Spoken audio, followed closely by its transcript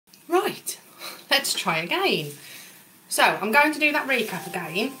Right, let's try again. So I'm going to do that recap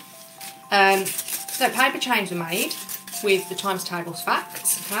again. So paper chains were made with the times tables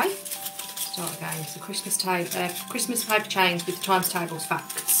facts, okay? Start again. So Christmas paper chains with the times tables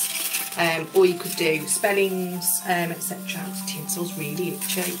facts. Or you could do spellings, etc. Tinsel's really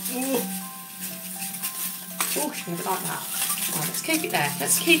itchy. Oh, she never like that. Right, let's keep it there.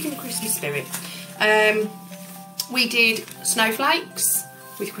 Let's keep in the Christmas spirit. We did snowflakes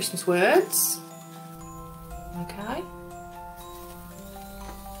with Christmas words. Okay.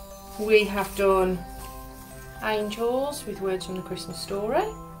 We have done angels with words from the Christmas story.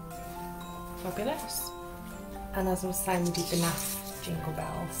 Fabulous. And as I was saying, we did the naff jingle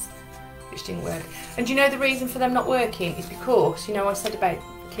bells, which didn't work. And do you know the reason for them not working is because, you know, I said about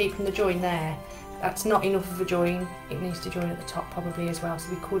keeping the join there. That's not enough of a join. It needs to join at the top probably as well. So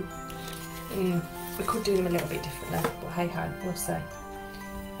we could do them a little bit differently. But hey ho, we'll see.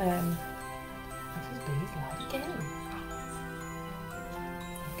 This is bees like again.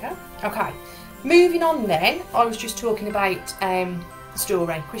 Okay. Moving on then. I was just talking about the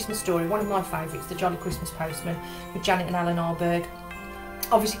story, Christmas Story. One of my favourites, The Jolly Christmas Postman, with Janet and Alan Arberg.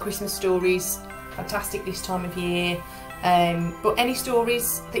 Obviously, Christmas stories, fantastic this time of year. But any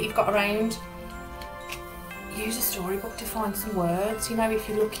stories that you've got around, use a storybook to find some words. You know, if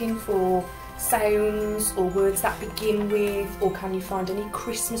you're looking for sounds or words that begin with, or can you find any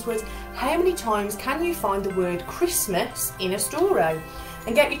Christmas words? How many times can you find the word Christmas in a story?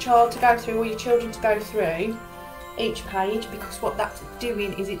 And get your child to go through, or your children to go through each page, because what that's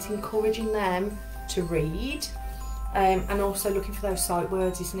doing is it's encouraging them to read, and also looking for those sight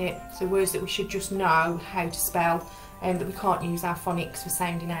words, isn't it? So words that we should just know how to spell, and that we can't use our phonics for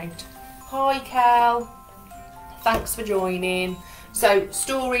sounding out. Hi Cal, thanks for joining. So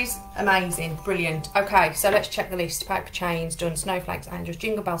stories, amazing, brilliant. Okay, so let's check the list. Paper chains done, snowflakes, angels,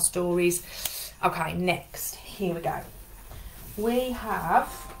 jingle bell stories. Okay, next, here we go. We have,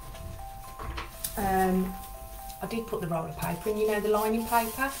 I did put the roll of paper in, you know, the lining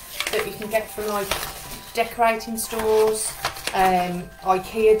paper that you can get from like decorating stores,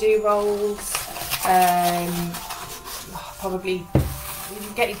 IKEA do rolls, probably you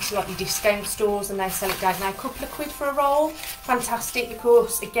can get into like your discount stores and they sell it down now, a couple of quid for a roll. Fantastic,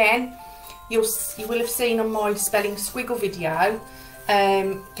 because again, you will have seen on my spelling squiggle video,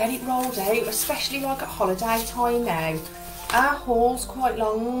 get it rolled out, especially like at holiday time now. Our hall's quite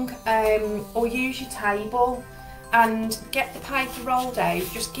long, or use your table and get the paper rolled out.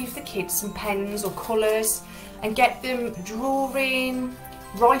 Just give the kids some pens or colours and get them drawing,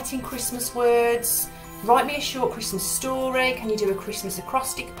 writing Christmas words. Write me a short Christmas story. Can you do a Christmas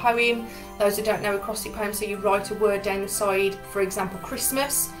acrostic poem? Those who don't know acrostic poems, so you write a word down the side, for example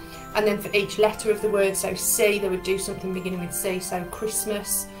Christmas, and then for each letter of the word, so C, they would do something beginning with C, so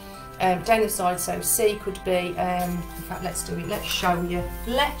Christmas. Down the side, so C could be, in fact let's do it, let's show you,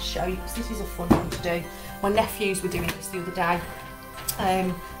 because this is a fun one to do. My nephews were doing this the other day.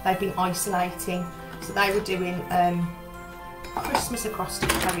 They've been isolating, so they were doing Christmas acrostic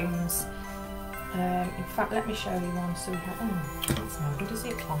poems. In fact, let me show you one. So we have, that's no good, is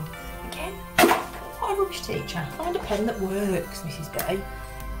it? Come on. Again, what a rubbish teacher. Find a pen that works, Mrs. B.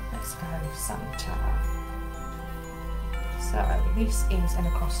 Let's go, Santa. So this is an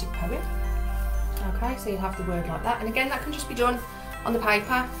acrostic poem. Okay, so you have the word like that. And again, that can just be done on the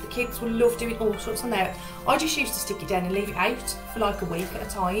paper. The kids will love doing all sorts on there. I just used to stick it down and leave it out for like a week at a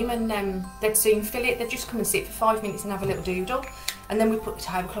time, and they'd soon fill it. They'd just come and sit for 5 minutes and have a little doodle. And then we put the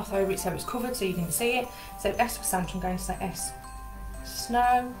tablecloth over it so it's covered so you didn't see it. So S for Santa, I'm going to say S.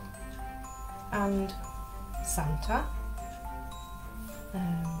 Snow and Santa.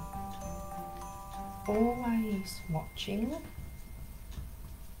 Always watching.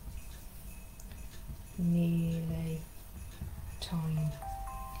 Nearly time.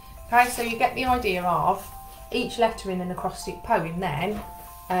 Okay, so you get the idea of each letter in an acrostic poem. Then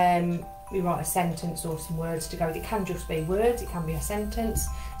we write a sentence or some words to go with it. It can just be words, it can be a sentence.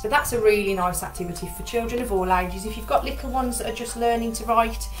 So that's a really nice activity for children of all ages. If you've got little ones that are just learning to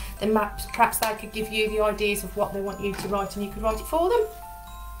write, then perhaps they could give you the ideas of what they want you to write and you could write it for them.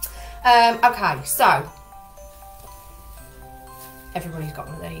 Okay, so everybody's got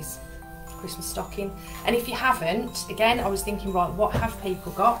one of these, Christmas stocking. And if you haven't, again, I was thinking, right, what have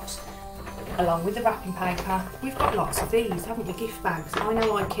people got along with the wrapping paper? We've got lots of these, haven't we? Gift bags. I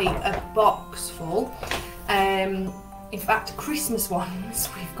know I keep a box full. In fact, Christmas ones,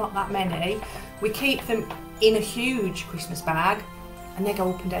 we've got that many. We keep them in a huge Christmas bag and they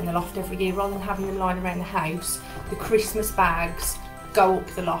go up and down the loft every year. Rather than having them lying around the house, the Christmas bags go up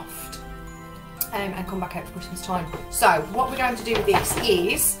the loft and come back out for Christmas time. So what we're going to do with this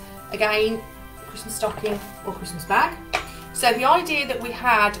is again, Christmas stocking or Christmas bag. So the idea that we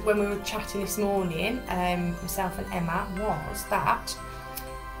had when we were chatting this morning, myself and Emma, was that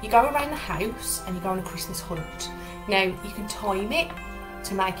you go around the house and you go on a Christmas hunt. Now you can time it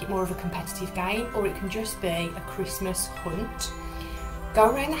to make it more of a competitive game, or it can just be a Christmas hunt. Go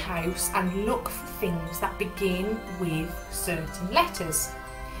around the house and look for things that begin with certain letters.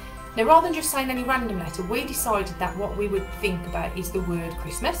 Now, rather than just saying any random letter, we decided that what we would think about is the word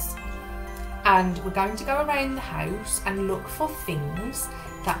Christmas. And we're going to go around the house and look for things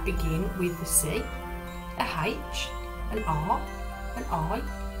that begin with a C, a H, an R, an I,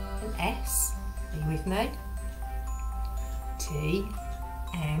 an S, are you with me? T,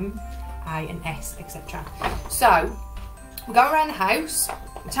 M, A and S, etc. So, we go around the house,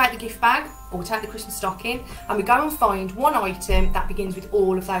 we take the gift bag, or we take the Christmas stocking, and we go and find one item that begins with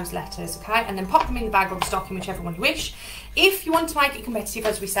all of those letters, okay? And then pop them in the bag or the stocking, whichever one you wish. If you want to make it competitive,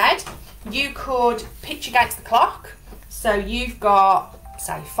 as we said, you could pitch against the clock. So you've got,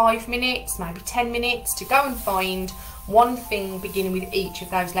 say, 5 minutes, maybe 10 minutes to go and find one thing beginning with each of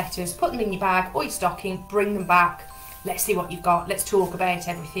those letters, put them in your bag or your stocking, bring them back. Let's see what you've got. Let's talk about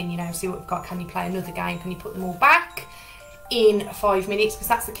everything, you know, see what we've got. Can you play another game? Can you put them all back in 5 minutes? Because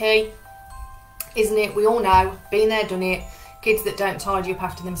that's the key, isn't it? We all know, been there, done it, kids that don't tidy up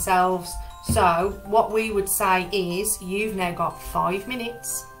after themselves. So what we would say is you've now got 5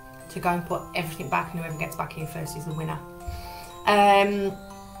 minutes to go and put everything back, and whoever gets back here first is the winner.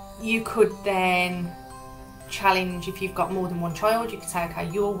 You could then challenge, if you've got more than one child, you could say, okay,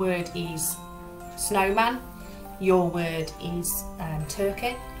 your word is snowman, your word is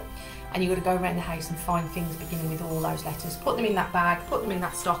turkey, and you've got to go around the house and find things beginning with all those letters, put them in that bag, put them in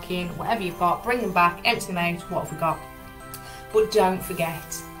that stocking, whatever you've got, bring them back, empty them out, what have we got? But don't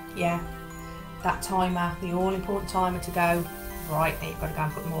forget, yeah, that timer, the all important timer to go, right, now you've got to go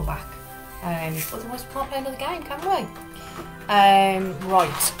and put them all back. Otherwise we can't play another game, can we?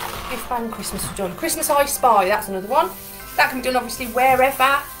 Right, gift bag and Christmas are done. Christmas I Spy, that's another one. That can be done obviously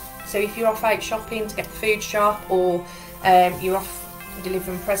wherever. So if you're off out shopping to get the food shop, or you're off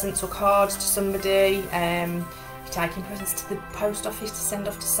delivering presents or cards to somebody, you're taking presents to the post office to send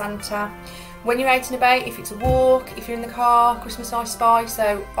off to Santa. When you're out and about, if it's a walk, if you're in the car, Christmas I Spy.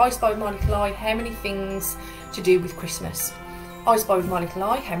 So I Spy with my little eye, how many things to do with Christmas? I Spy with my little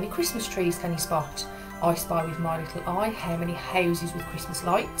eye, how many Christmas trees can you spot? I Spy with my little eye, how many houses with Christmas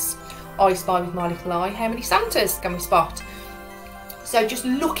lights? I Spy with my little eye, how many Santas can we spot? So just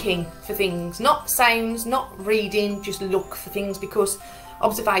looking for things, not sounds, not reading, just look for things, because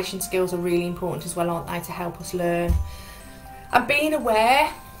observation skills are really important as well, aren't they, to help us learn. And being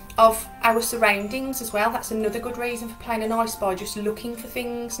aware of our surroundings as well, that's another good reason for playing an I Spy, just looking for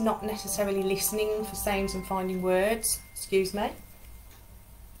things, not necessarily listening for sounds and finding words. Excuse me.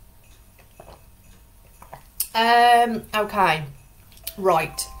 Okay,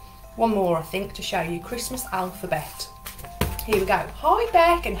 right, one more I think to show you, Christmas alphabet. Here we go. Hi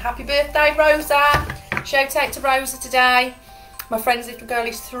Beck, and happy birthday Rosa. Shout out to Rosa today. My friend's little girl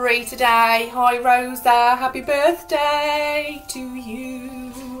is 3 today. Hi Rosa, happy birthday to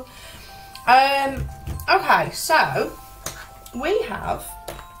you. Okay, so we have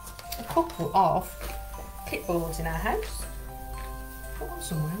a couple of clipboards in our house. Put one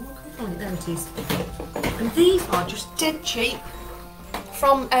somewhere, I can't find it, there it is. And these are just dead cheap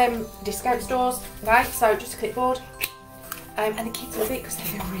from discount stores, right? So just a clipboard. And the kids love it because they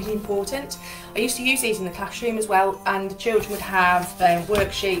feel really important. I used to use these in the classroom as well, and the children would have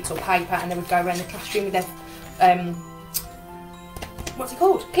worksheets or paper, and they would go around the classroom with their, what's it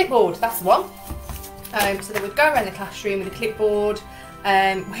called? Clipboard, that's the one. So they would go around the classroom with a clipboard.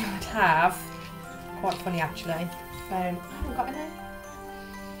 We would have, quite funny actually, I haven't got any.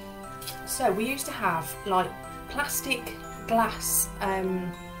 So we used to have like plastic glass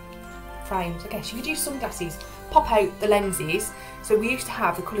frames. I guess you could use sunglasses, pop out the lenses. So we used to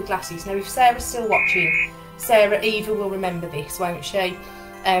have the coloured glasses. Now if Sarah's still watching, Sarah Eva will remember this, won't she?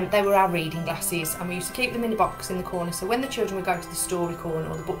 They were our reading glasses, and we used to keep them in a box in the corner, so when the children would go to the story corner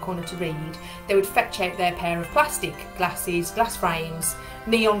or the book corner to read, they would fetch out their pair of plastic glasses, glass frames,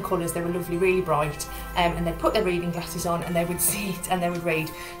 neon colours, they were lovely, really bright, and they'd put their reading glasses on and they would sit and they would read.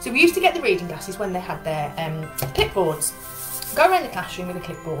 So we used to get the reading glasses when they had their clipboards. Go around the classroom with a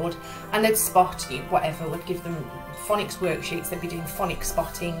clipboard and they'd spot whatever, would give them phonics worksheets, they'd be doing phonics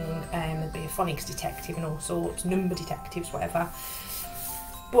spotting, there'd be a phonics detective and all sorts, number detectives, whatever.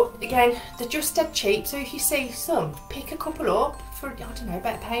 But again, they're just dead cheap, so if you see some, pick a couple up for, I don't know,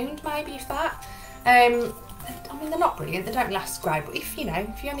 about £1 maybe, if that. I mean, they're not brilliant, they don't last great, but if, you know,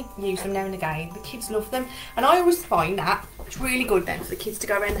 if you only use them now and again, the kids love them. And I always find that It's really good then for the kids to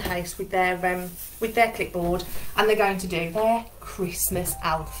go around the house with their clipboard, and they're going to do their Christmas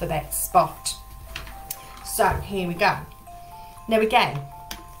alphabet spot. So here we go. Now again,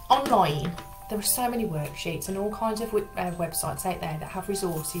 online there are so many worksheets and all kinds of websites out there that have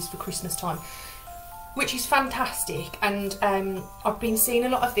resources for Christmas time, which is fantastic. And I've been seeing a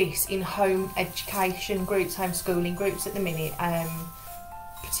lot of this in home education groups, homeschooling groups at the minute,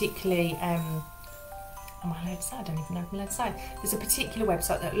 particularly, am I allowed to say? I don't even know if I'm allowed to say. There's a particular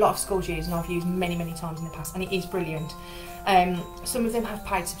website that a lot of schools use and I've used many, many times in the past, and it is brilliant. Some of them have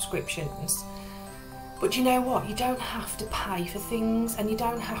paid subscriptions. But you know what? You don't have to pay for things, and you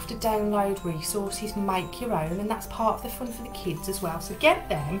don't have to download resources. Make your own, and that's part of the fun for the kids as well. So get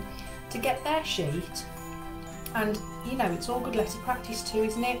them to get their sheet, and you know, it's all good letter practice too,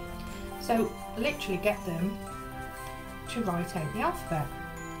 isn't it? So literally get them to write out the alphabet,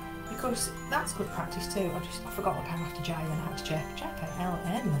 because that's good practice too. I forgot what came after J, then I had to check.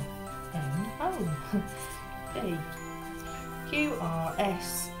 J-K-L-M-N-O-P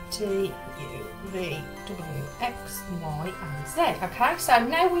Q-R-S-T-U-V-W-X-Y and Z. Okay, so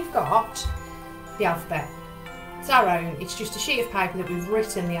now we've got the alphabet. It's our own, it's just a sheet of paper that we've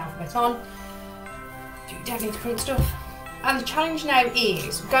written the alphabet on. You don't need to print stuff. And the challenge now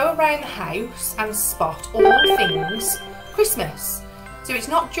is go around the house and spot all things Christmas. So it's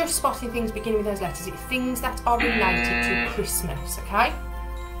not just spotting things beginning with those letters, it's things that are related to Christmas, okay?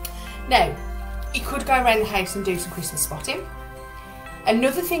 Now, you could go around the house and do some Christmas spotting.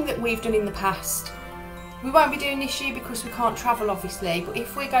 Another thing that we've done in the past, we won't be doing this year because we can't travel obviously, but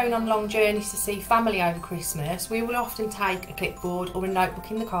if we're going on long journeys to see family over Christmas, we will often take a clipboard or a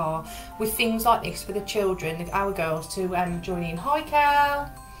notebook in the car with things like this for the children, our girls, to join in. Hi Cal!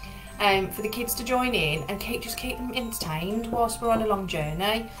 For the kids to join in and just keep them entertained whilst we're on a long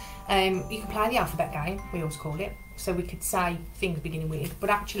journey. You can play the alphabet game, we always call it. So we could say things beginning with, but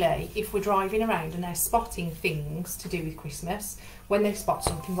actually if we're driving around and they're spotting things to do with Christmas, when they spot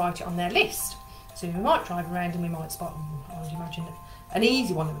something, write it on their list. So we might drive around and we might spot, I would imagine an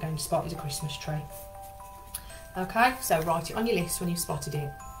easy one that we're going to spot is a Christmas tree. Okay, so write it on your list when you've spotted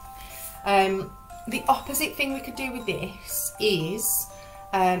it. The opposite thing we could do with this is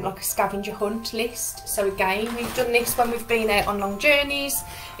like a scavenger hunt list. So again, we've done this when we've been out on long journeys,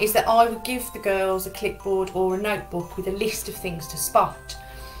 is that I would give the girls a clipboard or a notebook with a list of things to spot.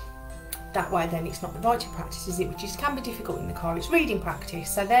 That way then it's not the writing practice, is it, which can be difficult in the car, it's reading practice.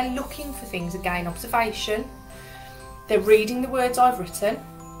 So they're looking for things, again, observation, they're reading the words I've written,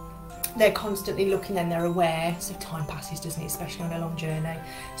 they're constantly looking and they're aware, so time passes, doesn't it, especially on a long journey.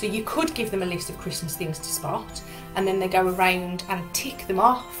 So you could give them a list of Christmas things to spot, and then they go around and tick them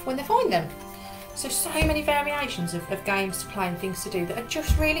off when they find them. So many variations of games to play and things to do that are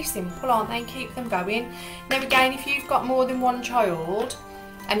just really simple, aren't they, and keep them going. Now again, if you've got more than one child,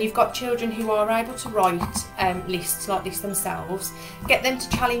 and you've got children who are able to write lists like this themselves, get them to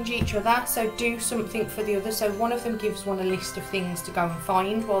challenge each other, so do something for the other. So one of them gives one a list of things to go and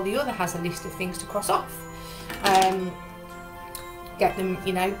find, while the other has a list of things to cross off. Get them,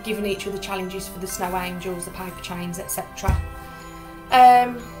 you know, giving each other challenges for the snow angels, the paper chains, etc.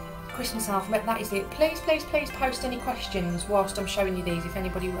 Christmas alphabet, that is it. Please, please, please post any questions whilst I'm showing you these. If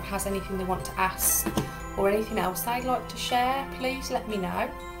anybody has anything they want to ask or anything else they'd like to share, please let me know.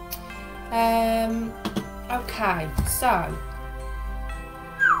 Okay, so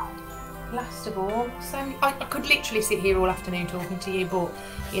last of all, so I could literally sit here all afternoon talking to you, but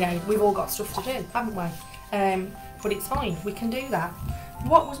you know, we've all got stuff to do, haven't we? But it's fine, we can do that.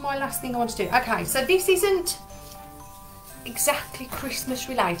 What was my last thing I want to do? Okay, so this isn't exactly Christmas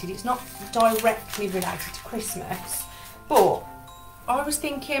related, it's not directly related to Christmas, but I was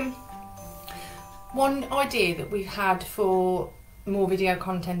thinking, one idea that we've had for more video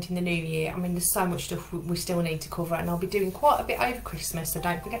content in the new year, I mean there's so much stuff we still need to cover, and I'll be doing quite a bit over Christmas, so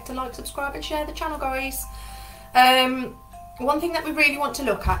don't forget to like, subscribe and share the channel, guys. One thing that we really want to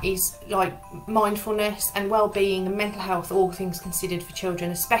look at is like mindfulness and well-being and mental health, all things considered, for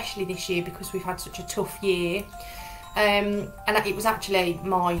children, especially this year because we've had such a tough year. And it was actually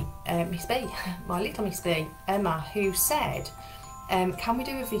my Miss B, my little Miss B, Emma, who said, can we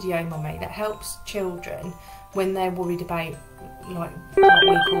do a video, Mummy, that helps children when they're worried about like what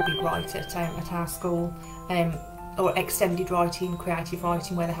we call big write at our school, or extended writing, creative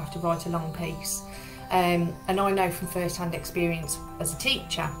writing, where they have to write a long piece. And I know from first-hand experience as a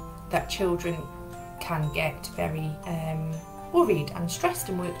teacher that children can get very worried and stressed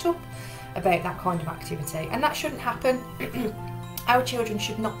and worked up about that kind of activity, and that shouldn't happen. Our children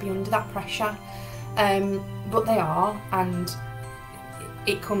should not be under that pressure, but they are, and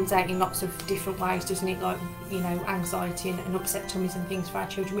it comes out in lots of different ways, doesn't it? Like, you know, anxiety and upset tummies and things for our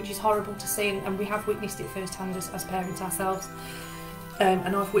children, which is horrible to see, and we have witnessed it firsthand as parents ourselves.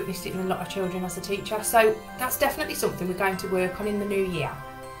 And I've witnessed it in a lot of children as a teacher. So that's definitely something we're going to work on in the new year.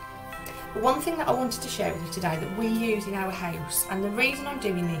 But one thing that I wanted to share with you today that we use in our house, and the reason I'm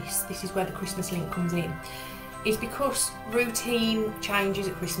doing this is where the Christmas link comes in, is because routine changes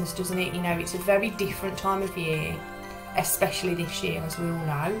at Christmas, doesn't it? You know, it's a very different time of year, especially this year, as we all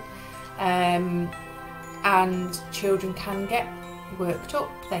know. And children can get worked up,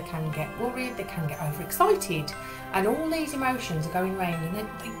 they can get worried, they can get overexcited, and all these emotions are going around,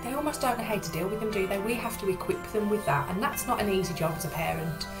 and they almost don't know how to deal with them, do they? We have to equip them with that, and that's not an easy job as a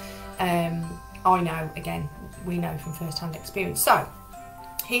parent. I know, again, we know from first-hand experience. So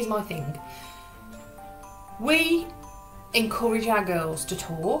here's my thing: we encourage our girls to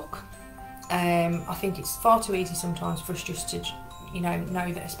talk. I think it's far too easy sometimes for us just to, you know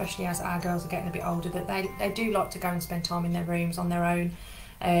that, especially as our girls are getting a bit older, that they do like to go and spend time in their rooms on their own.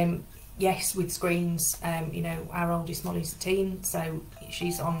 Yes, with screens. You know, our oldest Molly's a teen, so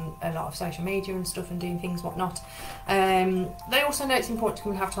she's on a lot of social media and stuff and doing things, whatnot. They also know it's important to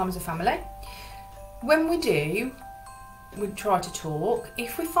come and have time as a family. When we do, we try to talk.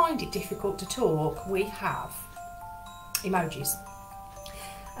 If we find it difficult to talk, we have emojis.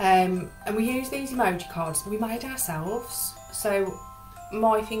 And we use these emoji cards that we made ourselves. So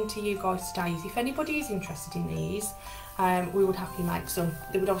my thing to you guys today is, if anybody is interested in these, we would happily make some.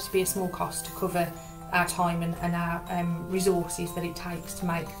 There would obviously be a small cost to cover our time and our resources that it takes to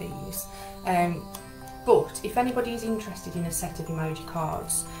make these. But if anybody is interested in a set of emoji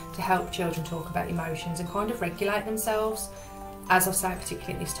cards to help children talk about emotions and kind of regulate themselves, as I say,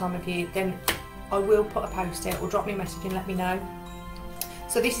 particularly at this time of year, then I will put a post out or drop me a message and let me know.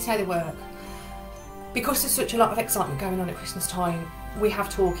 So this is how they work. Because there's such a lot of excitement going on at Christmas time, we have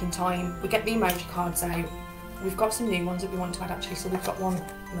talking time, we get the emoji cards out. We've got some new ones that we want to add actually, so we've got one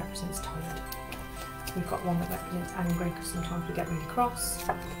that represents tired. We've got one that represents angry, because sometimes we get really cross.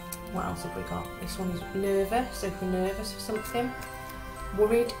 What else have we got? This one is nervous, so if we're nervous for something.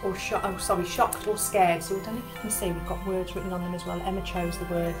 Worried or shocked or scared. So I don't know if you can see, we've got words written on them as well. Emma chose the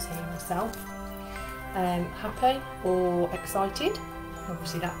words here herself. Happy or excited.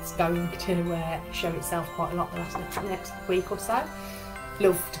 Obviously that's going to show itself quite a lot the next week or so.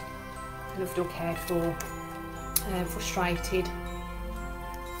 Loved or cared for. Frustrated.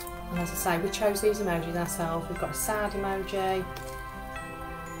 And as I say, we chose these emojis ourselves. We've got a sad emoji,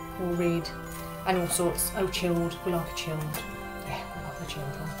 worried, and all sorts. Oh, chilled. We like a chilled. Yeah, we like the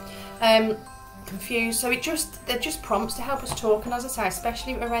chilled one. Confused. So they're just prompts to help us talk. And as I say,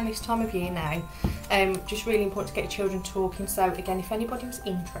 especially around this time of year now, just really important to get your children talking. So again, if anybody was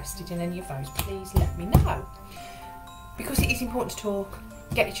interested in any of those, please let me know, because it is important to talk.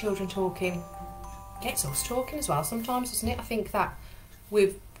 Get your children talking. Gets us talking as well sometimes, doesn't it? I think that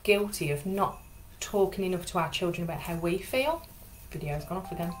we're guilty of not talking enough to our children about how we feel. Video's gone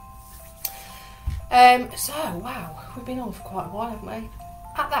off again. So wow, we've been on for quite a while, haven't we?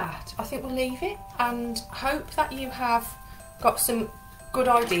 At that, I think we'll leave it, and hope that you have got some good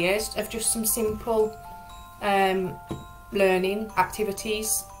ideas of just some simple learning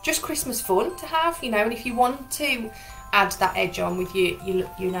activities, just Christmas fun to have, you know. And if you want to add that edge on with you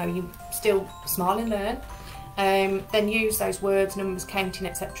still smile and learn, then use those words, numbers, counting,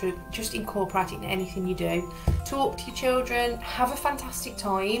 etc. Just incorporate it in anything you do. Talk to your children, have a fantastic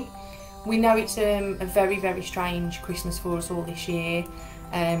time. We know it's a very, very strange Christmas for us all this year.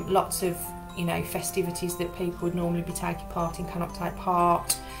 Lots of, you know, festivities that people would normally be taking part in cannot take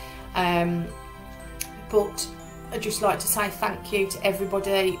part. But I'd just like to say thank you to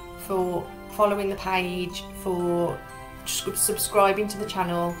everybody for following the page, for subscribing to the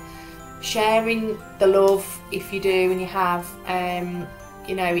channel, sharing the love if you do and you have.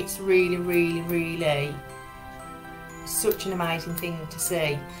 You know, it's really, really, really such an amazing thing to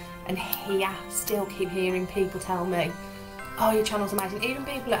see and still keep hearing people tell me, oh, your channel's amazing. Even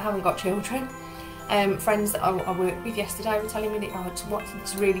people that haven't got children, friends that I worked with yesterday were telling me that, oh,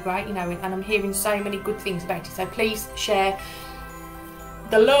 it's really great, you know, and I'm hearing so many good things about it. So please share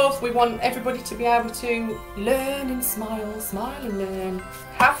the love. We want everybody to be able to learn and smile and learn,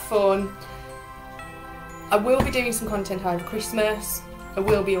 have fun. I will be doing some content over Christmas. I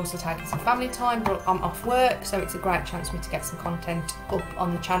will be also taking some family time, but I'm off work, so it's a great chance for me to get some content up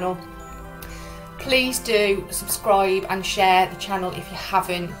on the channel. Please do subscribe and share the channel if you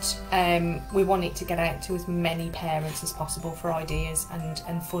haven't. We want it to get out to as many parents as possible for ideas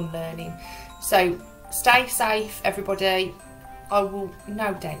and fun learning. So stay safe, everybody. I will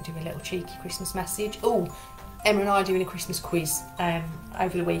no doubt do a little cheeky Christmas message. Oh, Emma and I are doing a Christmas quiz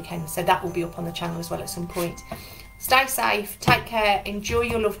over the weekend, so that will be up on the channel as well at some point. Stay safe, take care, enjoy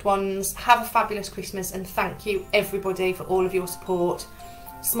your loved ones, have a fabulous Christmas, and thank you everybody for all of your support.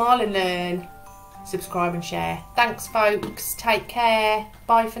 Smile and learn, subscribe and share. Thanks folks, take care,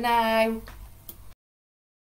 bye for now.